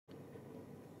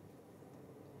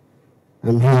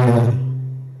I'm here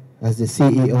as the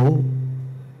CEO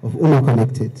of Umma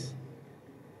Connected.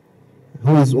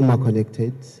 Who is Umma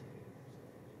Connected?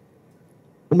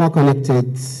 Umma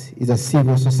Connected is a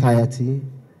civil society.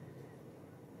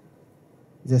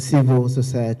 It's a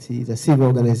civil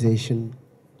organization.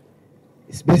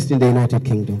 It's based in the United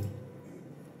Kingdom.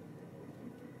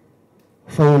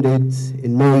 Founded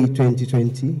in May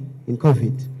 2020 in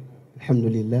COVID.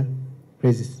 Alhamdulillah.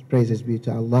 Praises be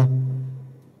to Allah,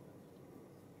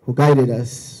 who guided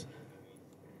us.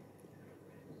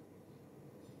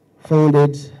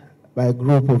 Founded by a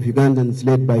group of Ugandans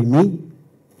led by me.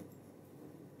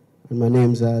 And my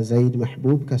name's Zaid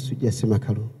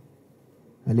Kasujja.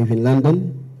 I live in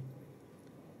London,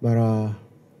 but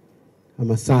I'm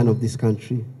a son of this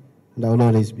country, and I will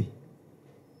always be.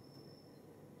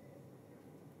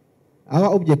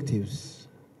 Our objectives,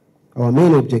 our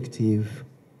main objective,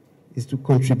 is to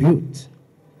contribute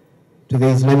to the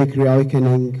Islamic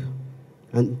reawakening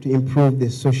and to improve the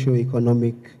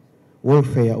socio-economic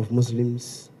welfare of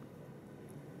Muslims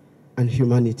and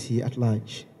humanity at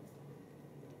large.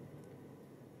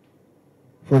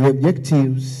 For the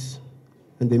objectives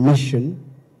and the mission,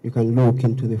 you can look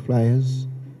into the flyers.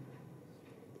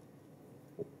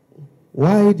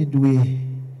 Why did we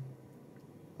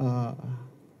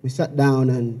sat down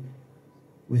and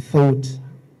we thought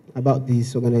about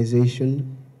this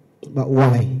organization, but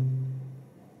why?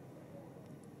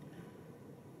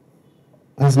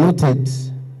 As noted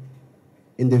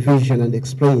in the vision and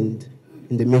explained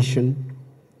in the mission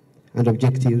and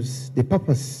objectives, the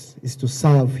purpose is to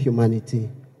serve humanity.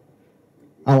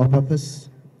 Our purpose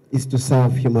is to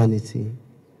serve humanity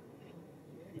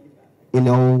in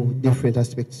all different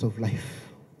aspects of life.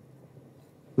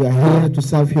 We are here to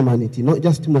serve humanity, not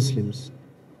just Muslims.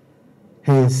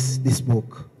 Hence this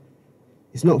book.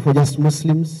 It's not for just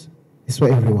Muslims, it's for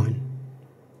everyone.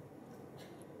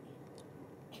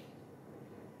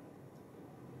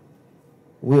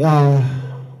 We are,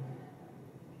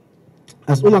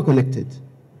 as Umma Connected,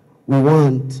 we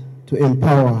want to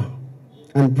empower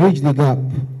and bridge the gap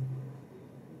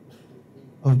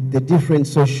of the different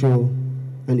social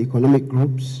and economic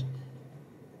groups,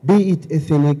 be it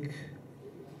ethnic,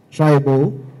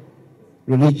 tribal,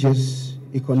 religious,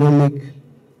 economic.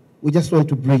 We just want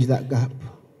to bridge that gap.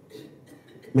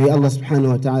 May Allah subhanahu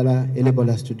wa ta'ala enable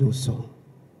us to do so.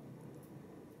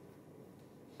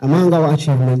 Among our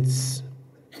achievements,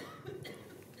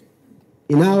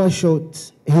 in our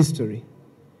short history,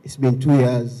 it's been 2.5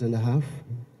 years,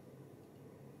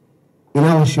 in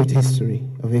our short history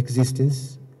of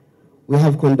existence, we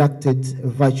have conducted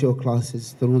virtual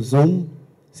classes through Zoom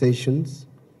sessions,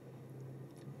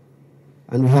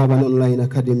 and we have an online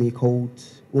academy called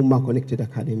Umma Connected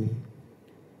Academy.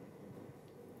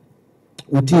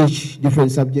 We teach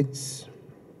different subjects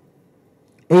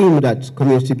aimed at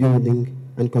community building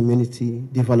and community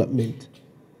development.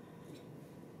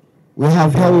 We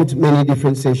have held many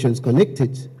different sessions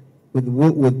connected with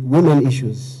women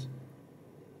issues,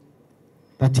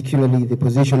 particularly the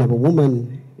position of a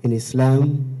woman in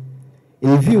Islam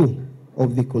in view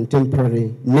of the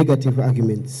contemporary negative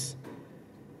arguments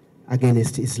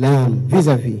against Islam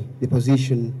vis-a-vis the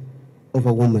position of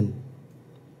a woman.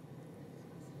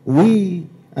 We,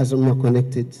 as Umma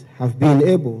Connected, have been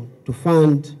able to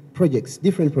fund projects,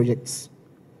 different projects,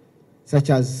 such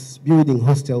as building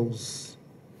hostels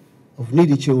of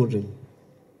needy children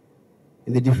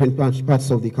in the different parts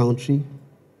of the country.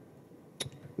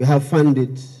 We have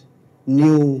funded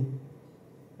new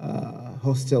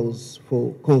hostels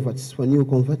for converts, for new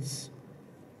converts.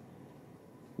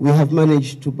 We have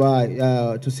managed to buy,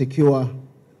 to secure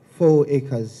 4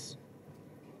 acres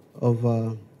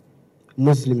of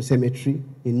Muslim cemetery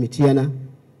in Mityana.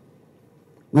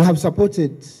 We have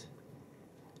supported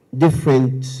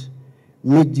different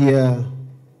media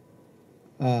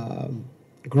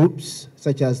groups,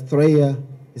 such as Threya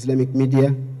Islamic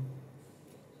Media,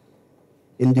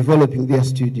 in developing their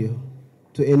studio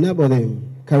to enable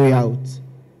them carry out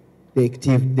the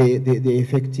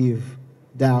effective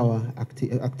dawah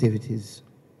activities.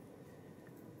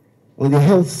 On the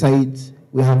health side,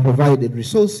 we have provided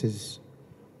resources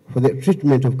for the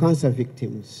treatment of cancer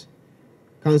victims,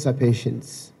 cancer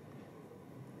patients.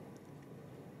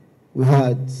 We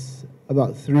had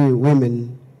about 3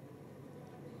 women,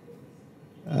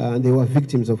 and they were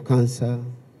victims of cancer: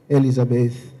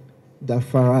 Elizabeth,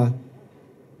 Dafara.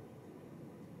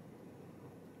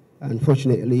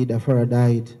 Unfortunately, Dafara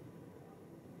died.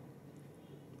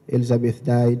 Elizabeth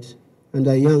died, and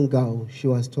a young girl,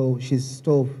 she's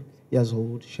 12 years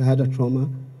old. She had a tumor.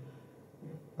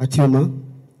 But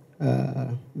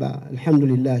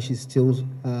alhamdulillah, she's still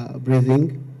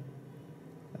breathing.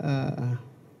 and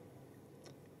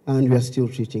we are still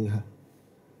treating her.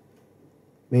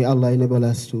 May Allah enable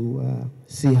us to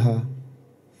see her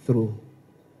through.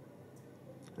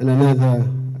 And another,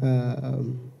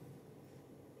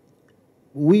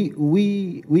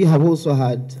 we have also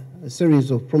had a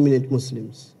series of prominent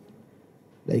Muslims,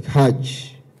 like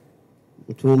Hajj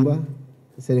Mutumba,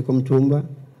 Sereko Mutumba,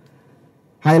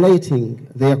 highlighting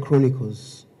their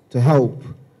chronicles to help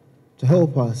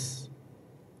us,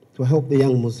 to help the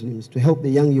young Muslims, to help the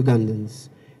young Ugandans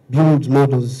build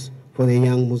models for the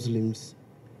young Muslims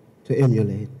to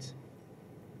emulate.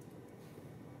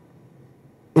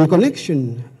 In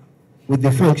connection with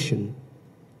the function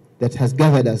that has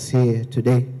gathered us here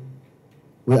today,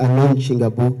 we are launching a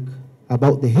book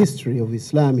about the history of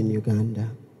Islam in Uganda.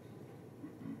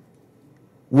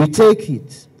 We take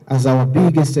it as our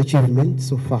biggest achievement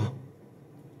so far,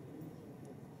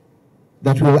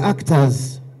 that will act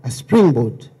as a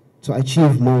springboard to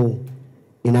achieve more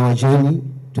in our journey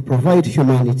to provide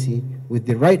humanity with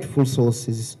the rightful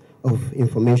sources of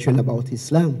information about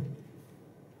Islam.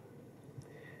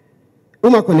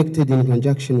 Umma Connected, in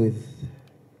conjunction with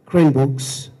Crane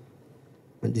Books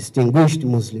and distinguished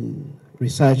Muslim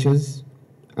researchers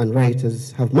and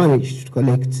writers, have managed to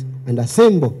collect and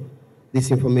assemble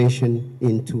this information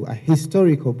into a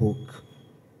historical book,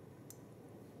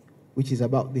 which is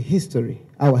about the history,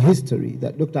 our history,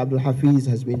 that Dr. Abdul Hafiz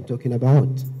has been talking about.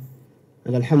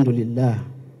 And alhamdulillah,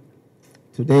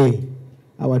 today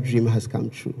our dream has come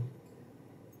true.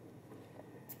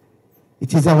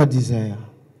 It is our desire,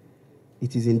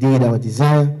 it is indeed our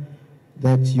desire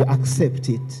that you accept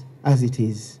it as it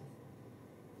is.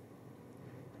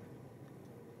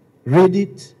 Read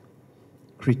it,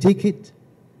 critique it,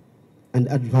 and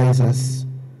advise us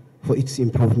for its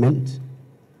improvement.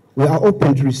 We are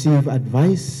open to receive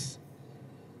advice,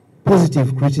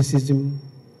 positive criticism,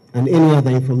 and any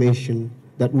other information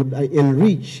that would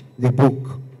enrich the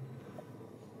book.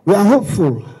 We are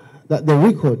hopeful that the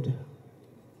record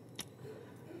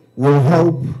will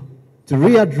help to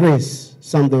readdress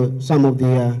some of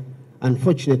the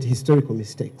unfortunate historical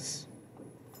mistakes,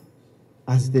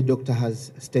 as the doctor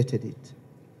has stated it.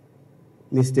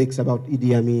 Mistakes about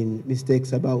Idi Amin,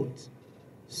 mistakes about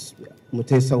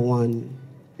Mutesa I,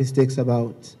 mistakes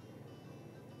about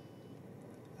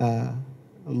Nuh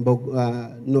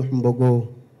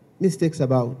Mbogo, mistakes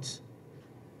about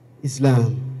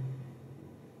Islam.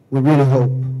 We really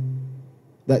hope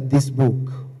that this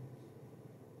book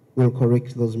will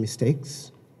correct those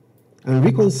mistakes and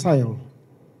reconcile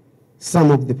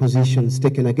some of the positions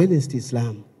taken against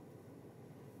Islam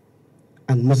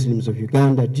and Muslims of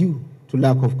Uganda due to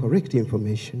lack of correct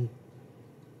information.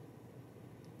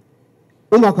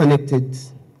 Umma Connected,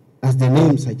 as the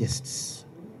name suggests,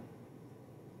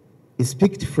 is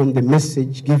picked from the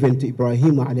message given to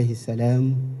Ibrahim alayhi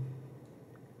salam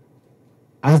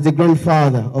as the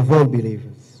grandfather of all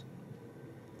believers.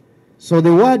 So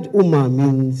the word Umma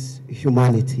means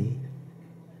humanity.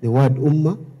 The word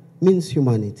Umma means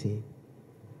humanity.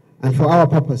 And for our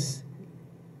purpose,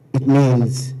 it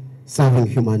means serving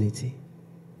humanity.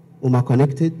 Umma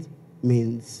Connected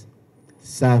means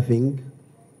serving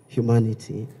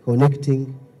humanity,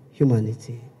 connecting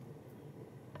humanity.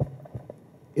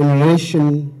 In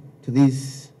relation to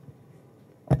this,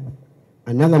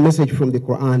 another message from the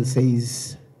Quran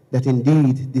says that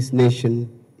indeed this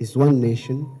nation is one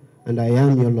nation, and I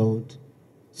am your Lord,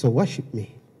 so worship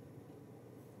me.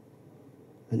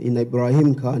 And in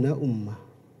Ibrahim kana Umma,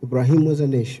 Ibrahim was a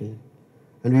nation,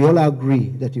 and we all agree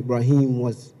that Ibrahim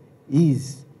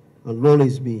is, and will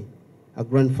always be, a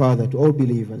grandfather to all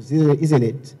believers, isn't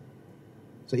it?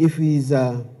 So if he is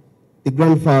the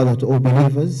grandfather to all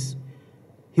believers,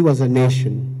 he was a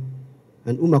nation,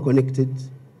 and Umma Connected,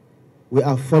 we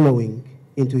are following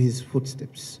into his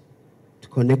footsteps to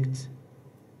connect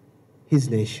his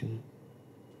nation.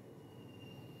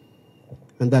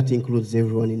 And that includes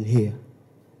everyone in here.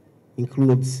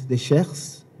 Includes the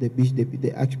sheikhs,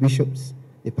 the archbishops,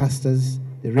 the pastors,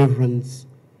 the reverends,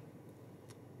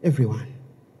 everyone,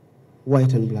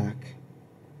 white and black.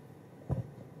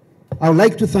 I would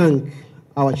like to thank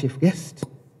our chief guest,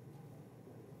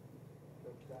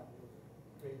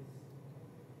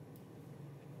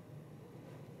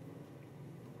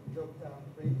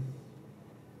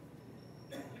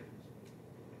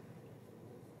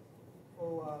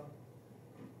 for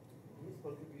his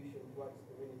contribution towards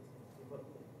community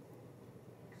development,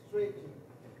 straight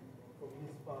from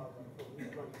his father, from his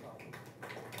grandfather.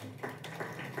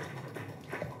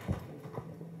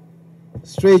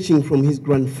 Stretching from his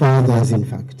grandfathers, in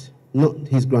fact, not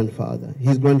his grandfather,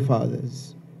 his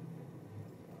grandfathers.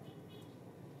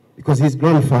 Because his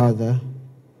grandfather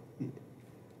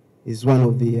is one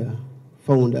of the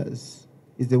founders,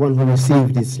 is the one who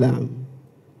received Islam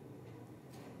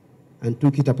and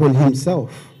took it upon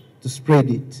himself to spread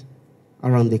it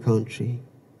around the country.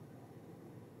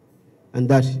 And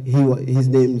that his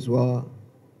names were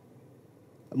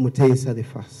Mutesa the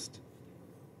First.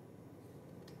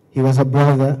 He was a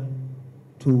brother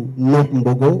to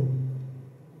Mbogo,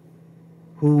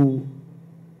 who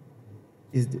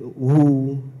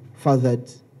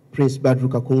fathered Prince Badru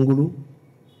Kakungulu,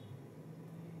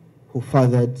 who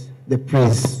fathered the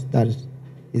prince that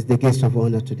is the guest of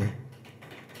honor today.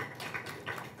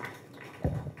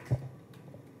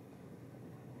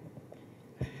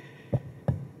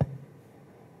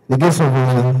 The guest of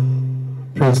honor,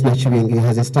 Prince Nachiwingi,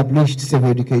 has established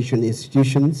several education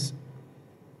institutions,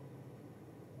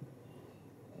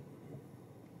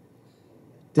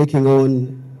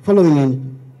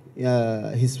 following in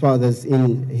his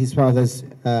father's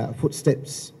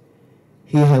footsteps.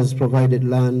 He has provided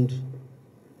land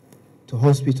to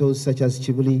hospitals such as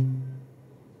Chibuli,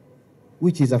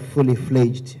 which is a fully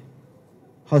fledged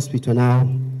hospital now.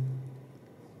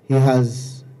 He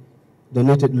has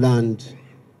donated land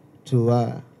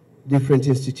to different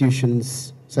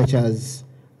institutions such as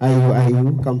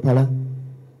IU, Kampala,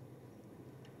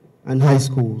 and high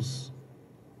schools.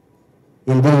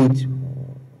 Indeed,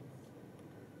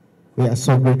 we are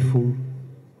so grateful,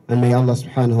 and may Allah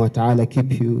subhanahu wa ta'ala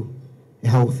keep you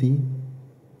healthy.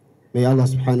 May Allah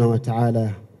subhanahu wa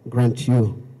ta'ala grant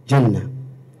you Jannah.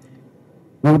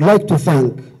 We would like to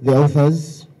thank the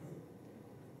authors.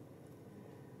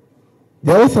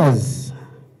 The authors,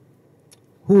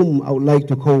 whom I would like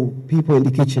to call people in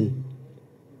the kitchen,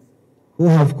 who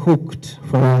have cooked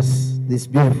for us this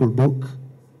beautiful book.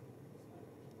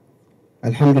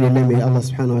 Alhamdulillah, may Allah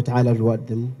subhanahu wa ta'ala reward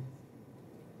them,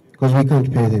 because we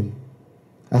can't pay them.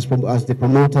 As the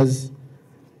promoters,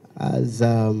 as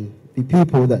the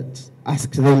people that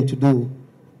ask them to do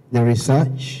the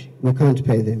research, we can't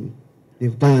pay them.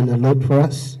 They've done a lot for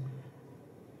us.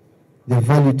 The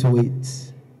value to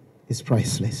it is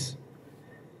priceless.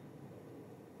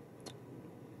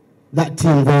 That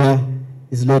team there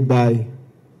is led by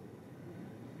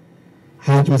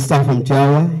Haj Mustafa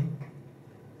Mtiawa,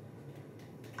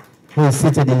 who is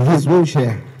seated in his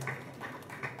wheelchair.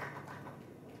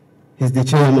 He's the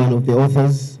chairman of the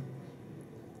authors.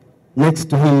 Next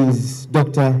to him is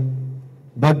Dr.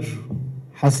 Badr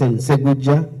Hassan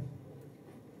Segujja.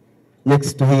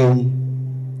 Next to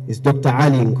him is Dr.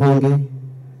 Ali Nkonge.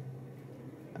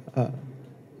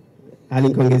 Ali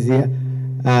Nkonge is here.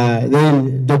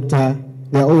 Then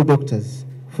they're all doctors,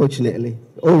 fortunately,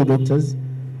 all doctors.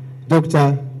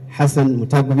 Dr. Hassan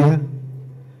Mutagubia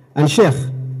and Sheikh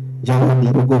Jawad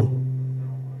Mbogo,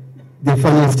 the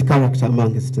funniest character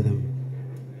amongst them.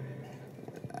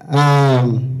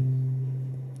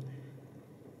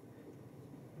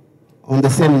 On the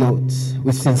same note,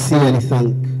 we sincerely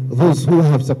thank those who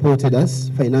have supported us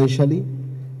financially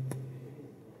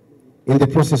in the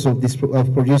process of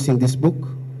producing this book.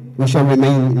 We shall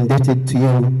remain indebted to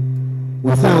you.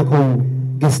 We thank all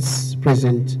guests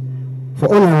present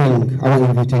for honoring our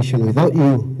invitation. Without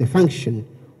you, the function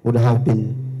would have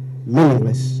been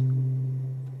meaningless.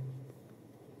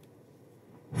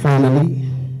 Finally,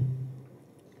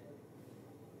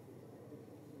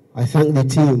 I thank the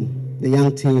team, the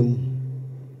young team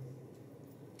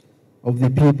of the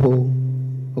people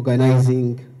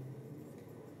organizing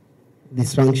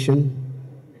this function,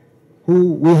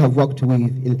 who we have worked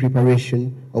with in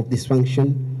preparation of this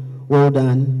function. Well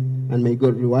done, and may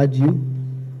God reward you.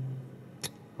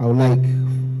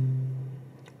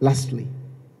 Lastly,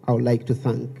 I would like to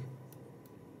thank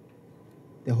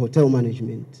the hotel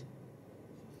management,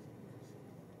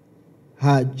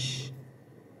 Hajj,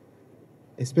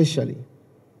 especially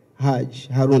Hajj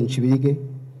Harun Chibige,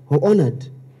 who honored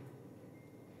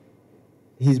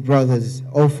his brother's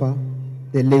offer,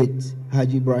 the late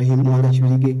Hajj Ibrahim Muhammad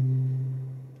Chibige.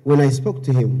 When I spoke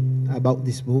to him about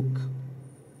this book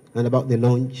and about the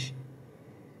launch,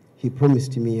 he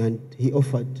promised me and he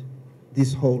offered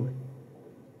this hall.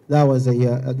 That was a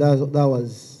year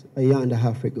and a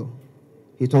half ago.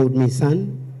 He told me,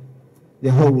 son,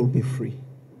 the hall will be free.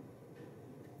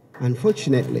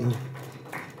 Unfortunately,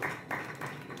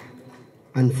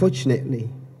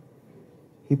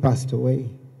 he passed away.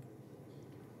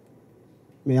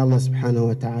 May Allah subhanahu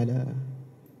wa ta'ala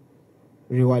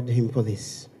reward him for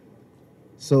this.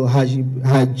 So Hajj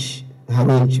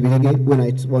Harun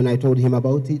Chibige, when I told him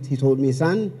about it, he told me,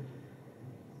 son,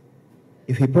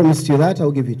 if he promised you that,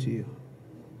 I'll give it to you.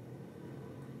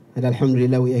 And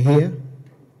alhamdulillah, we are here.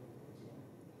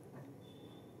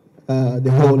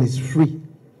 The hall is free.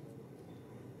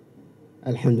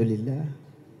 Alhamdulillah.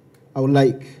 I would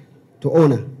like to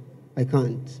honor. I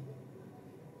can't.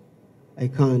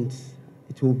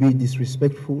 It will be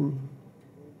disrespectful.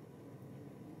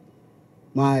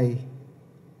 My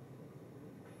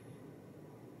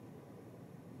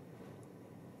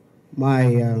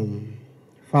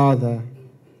father,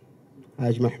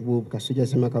 Haj Mahbub Kasujja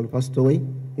Samakalu, passed away.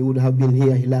 He would have been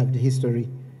here. He loved history.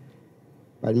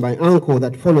 But my uncle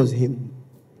that follows him,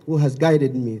 who has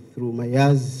guided me through my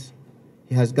years,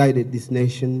 he has guided this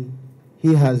nation.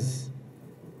 He has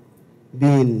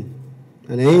been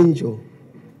an angel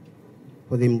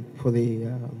for the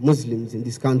Muslims in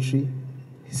this country.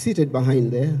 He's seated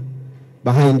behind there,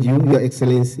 behind you, Your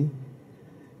Excellency.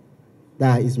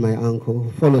 That is my uncle,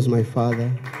 who follows my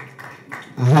father,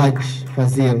 Haj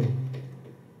Fazil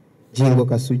Jingo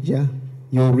Kasujja.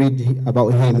 You'll read about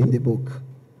him in the book.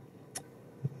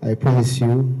 I promise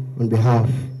you, on behalf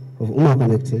of Umma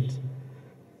Connected,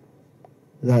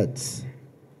 that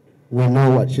we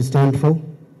know what you stand for,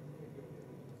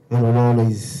 and we'll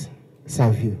always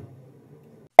serve you.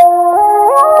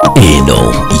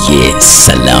 Eno ye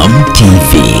Salam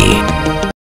TV.